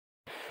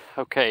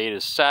Okay, it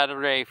is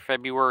Saturday,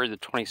 February the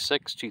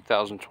 26th,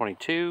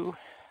 2022.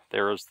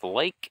 There is the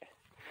lake.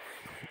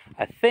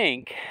 I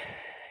think,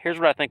 here's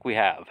what I think we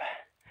have.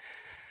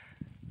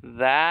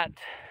 That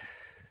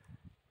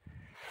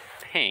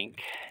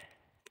pink,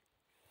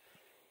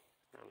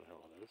 where the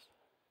hell it is,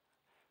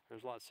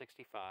 there's lot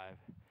 65.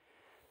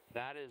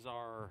 That is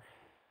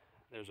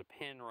there's a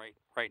pin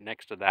right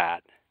next to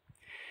that.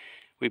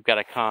 We've got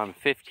to come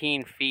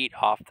 15 feet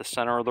off the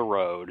center of the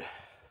road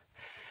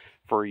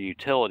for a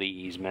utility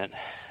easement.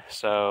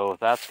 So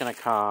that's going to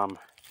come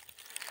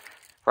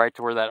right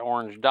to where that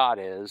orange dot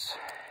is,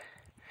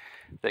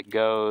 that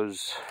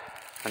goes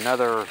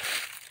another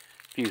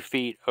few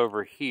feet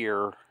over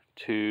here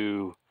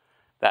to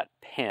that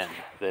pin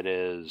that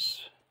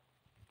is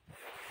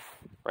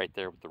right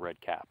there with the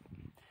red cap.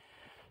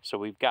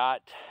 So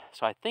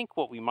I think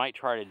what we might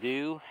try to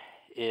do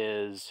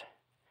is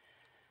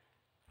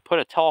put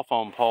a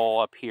telephone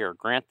pole up here,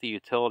 grant the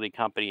utility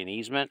company an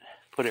easement,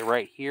 put it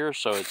right here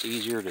so it's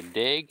easier to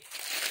dig.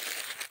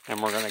 And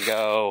we're gonna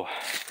go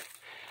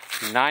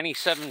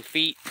 97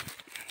 feet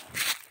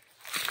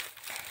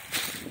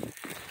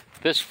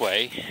this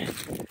way,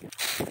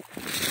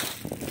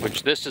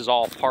 which this is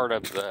all part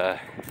of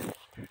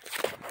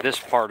this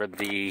part of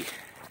the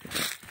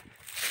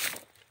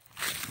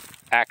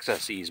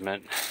access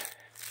easement.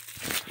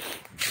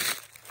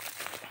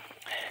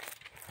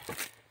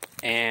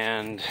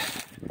 And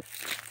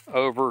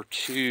over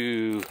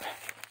to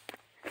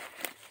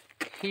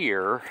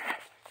here,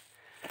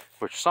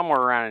 which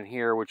somewhere around in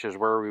here, which is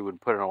where we would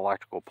put an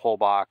electrical pole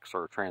box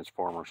or a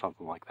transformer or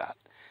something like that.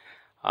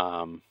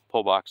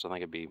 Pole box, I think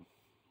it'd be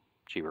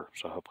cheaper,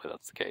 so hopefully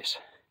that's the case.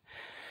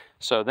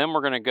 So then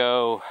we're going to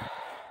go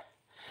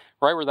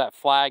right where that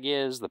flag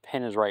is. The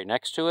pin is right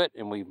next to it,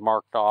 and we've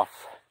marked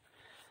off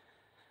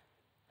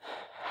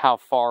how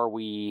far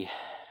we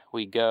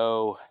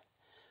go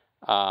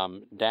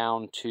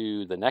down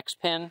to the next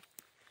pin.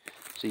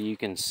 So you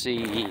can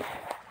see,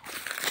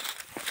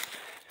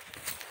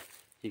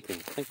 I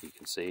think you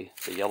can see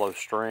the yellow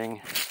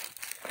string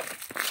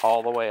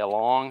all the way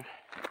along.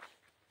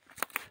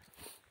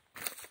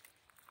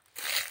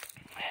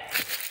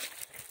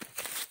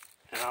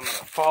 And I'm going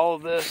to follow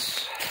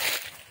this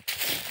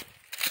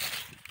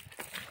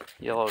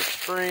yellow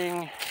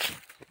string,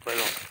 if I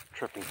don't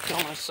trip and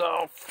kill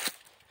myself,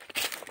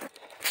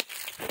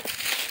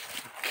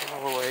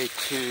 all the way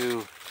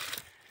to,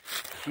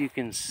 you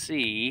can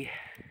see,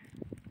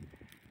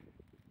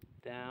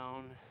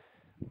 down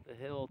the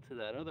hill to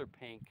that other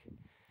pink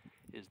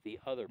is the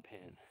other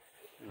pin,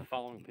 and the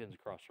following pins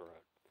across the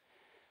road.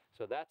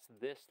 So that's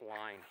this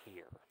line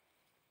here.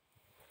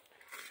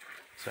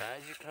 So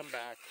as you come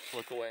back,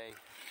 look away.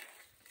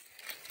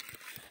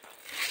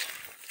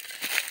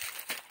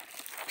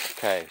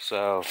 Okay,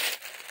 so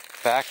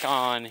back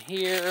on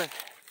here.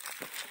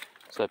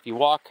 So if you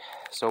walk,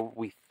 so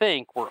we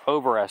think we're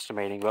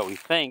overestimating, but we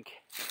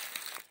think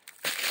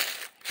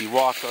if you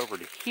walk over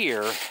to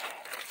here,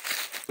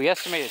 we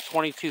estimated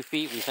 22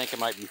 feet. We think it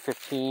might be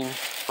 15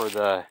 for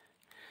the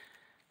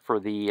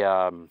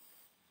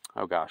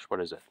oh gosh,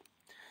 what is it?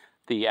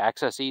 The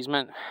access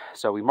easement.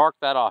 So we marked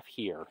that off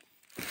here.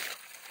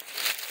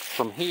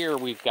 From here,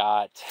 we've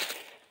got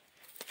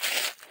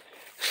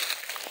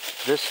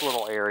this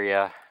little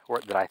area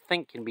that I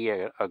think can be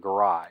a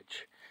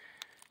garage.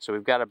 So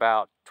we've got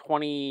about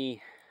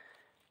 25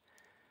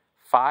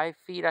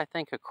 feet, I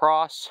think,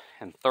 across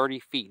and 30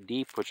 feet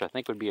deep, which I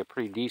think would be a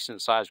pretty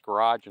decent sized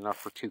garage, enough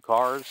for 2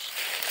 cars.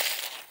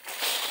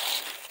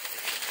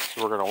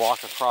 So we're going to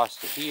walk across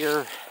to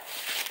here,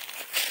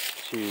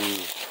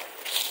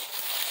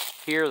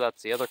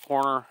 that's the other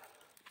corner,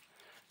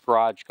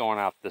 garage going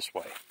out this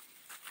way.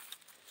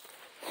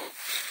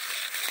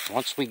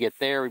 Once we get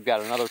there, we've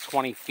got another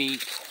 20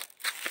 feet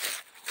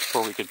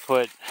where we could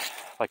put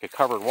like a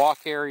covered walk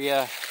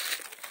area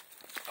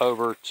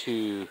over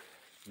to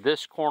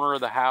this corner of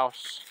the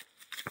house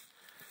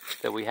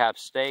that we have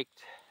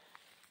staked.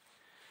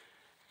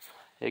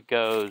 It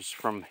goes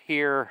from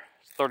here,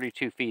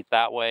 32 feet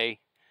that way,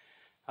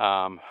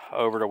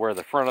 over to where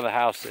the front of the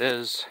house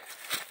is.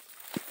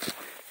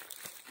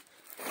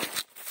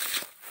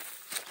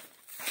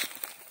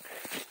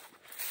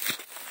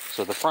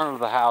 So the front of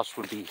the house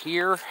would be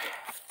here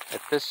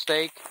at this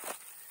stake.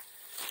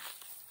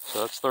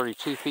 So that's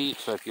 32 feet.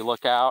 So if you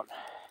look out,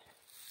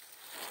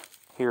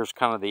 here's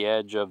kind of the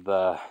edge of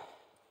the,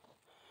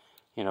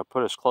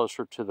 put us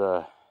closer to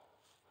the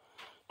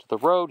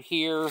road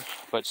here,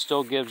 but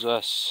still gives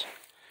us,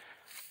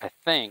 I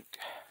think,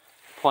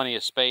 plenty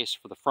of space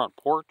for the front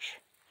porch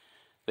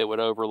that would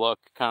overlook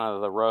kind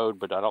of the road,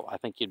 but I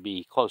think you'd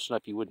be close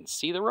enough you wouldn't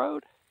see the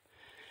road.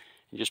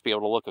 You'd just be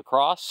able to look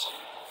across.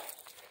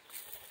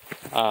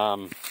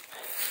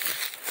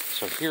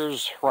 So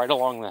here's right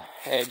along the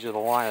edge of the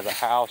line of the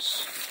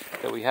house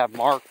that we have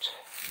marked.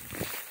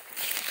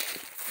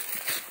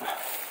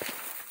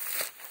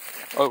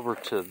 Over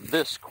to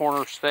this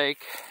corner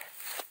stake.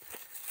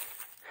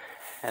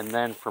 And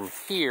then from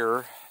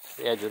here,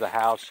 the edge of the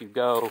house, you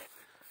go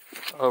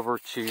over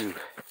to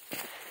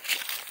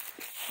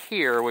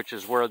here, which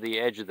is where the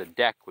edge of the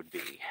deck would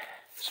be.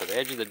 So the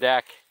edge of the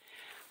deck,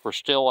 we're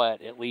still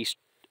at least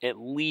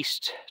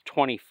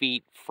 20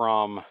 feet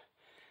from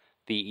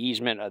the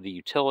easement of the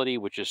utility,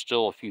 which is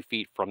still a few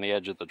feet from the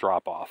edge of the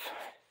drop-off.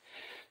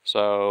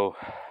 So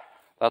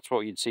that's what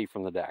you'd see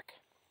from the deck.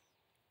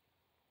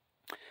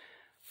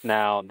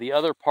 Now, the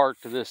other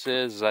part to this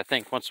is I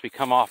think once we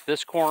come off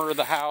this corner of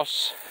the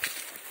house,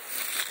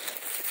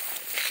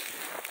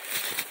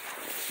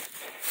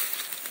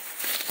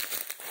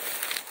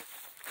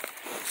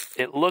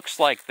 it looks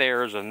like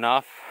there's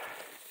enough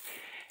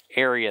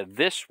area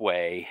this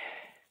way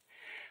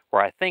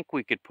where I think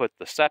we could put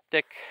the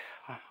septic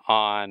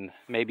on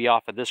maybe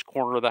off of this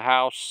corner of the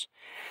house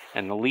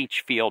and the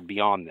leach field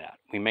beyond that.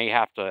 We may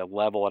have to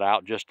level it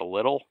out just a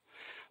little,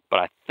 but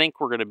I think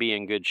we're going to be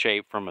in good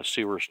shape from a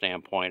sewer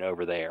standpoint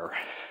over there,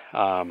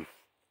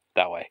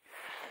 that way.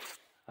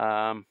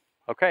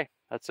 Okay,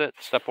 that's it,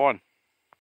 step one.